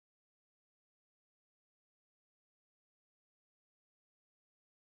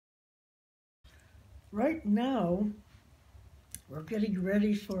right now, we're getting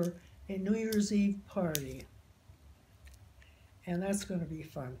ready for a New Year's Eve party. And that's going to be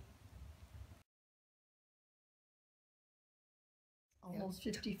fun. Almost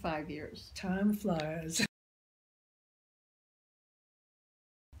 55 years. Time flies.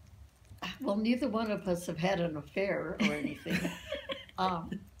 Well, neither one of us have had an affair or anything.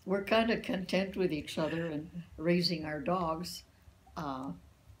 We're kind of content with each other and raising our dogs. I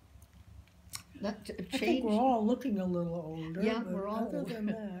think we're all looking a little older. Yeah, but we're all other older. than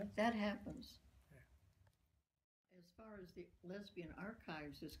that. That happens. As far as the Lesbian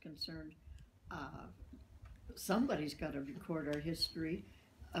Archives is concerned, somebody's got to record our history.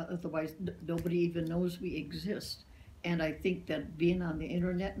 Otherwise, nobody even knows we exist. And I think that being on the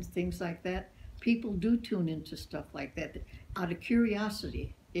internet and things like that, people do tune into stuff like that out of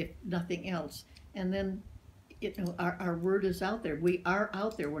curiosity, if nothing else. And then, you know, our word is out there. We are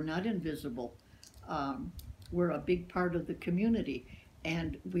out there. We're not invisible. We're a big part of the community,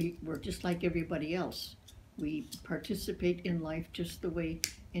 and we're just like everybody else. We participate in life just the way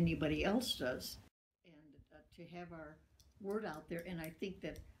anybody else does. And to have our word out there, and I think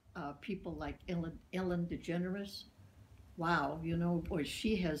that people like Ellen DeGeneres, wow, you know, boy,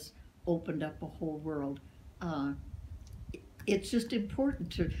 she has opened up a whole world. It's just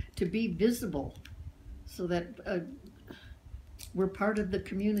important to be visible so that we're part of the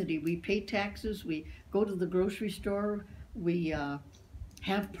community. We pay taxes, we go to the grocery store, we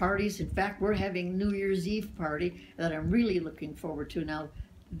have parties. In fact, we're having New Year's Eve party that I'm really looking forward to. Now,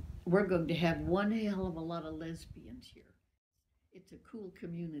 we're going to have one hell of a lot of lesbians here. It's a cool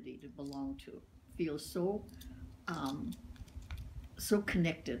community to belong to. Feel so so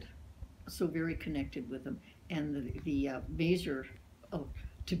connected, so very connected with them. And the Mazer,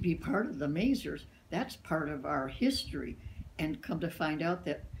 to be part of the Mazers, that's part of our history. And come to find out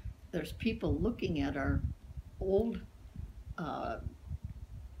that there's people looking at our old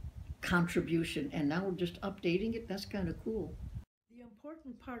contribution, and now we're just updating it. That's kind of cool. The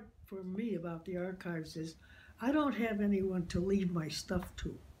important part for me about the archives is I don't have anyone to leave my stuff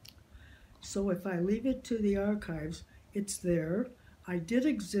to. So if I leave it to the archives, it's there. I did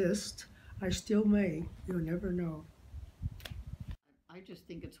exist. I still may. You'll never know. I just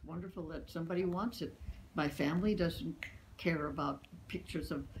think it's wonderful that somebody wants it. My family doesn't care about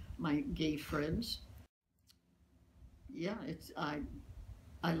pictures of my gay friends. Yeah,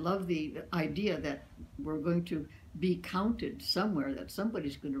 I love the idea that we're going to be counted somewhere, that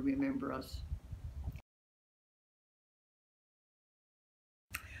somebody's going to remember us.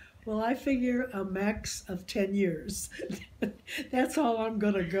 Well, I figure a max of 10 years. That's all I'm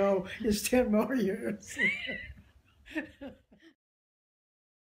going to go is 10 more years.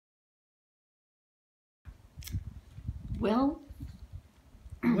 Well,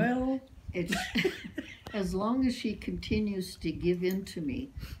 it's as long as she continues to give in to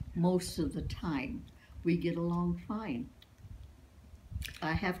me most of the time, we get along fine.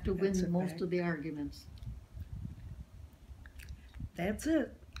 I have to win most of the arguments. That's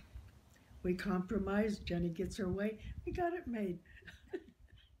it. We compromise, Jenny gets her way, we got it made.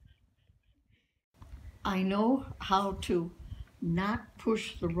 I know how to not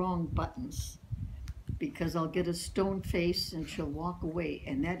push the wrong buttons, because I'll get a stone face and she'll walk away,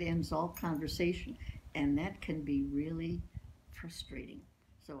 and that ends all conversation, and that can be really frustrating.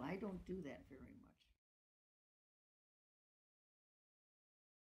 So I don't do that very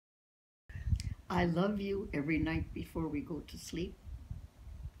much. I love you every night before we go to sleep.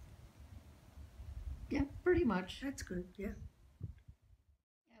 Yeah, pretty much. That's good, yeah.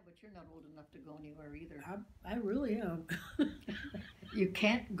 Yeah, but you're not old enough to go anywhere either. I really am. You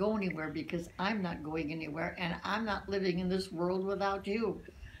can't go anywhere because I'm not going anywhere, and I'm not living in this world without you.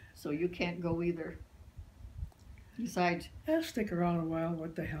 So you can't go either. Besides, I'll stick around a while,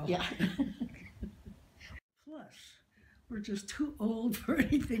 what the hell. yeah. Plus, we're just too old for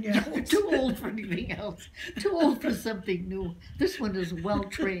anything else. Too old for anything else. Too old for something new. This one is well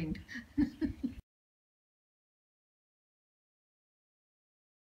trained.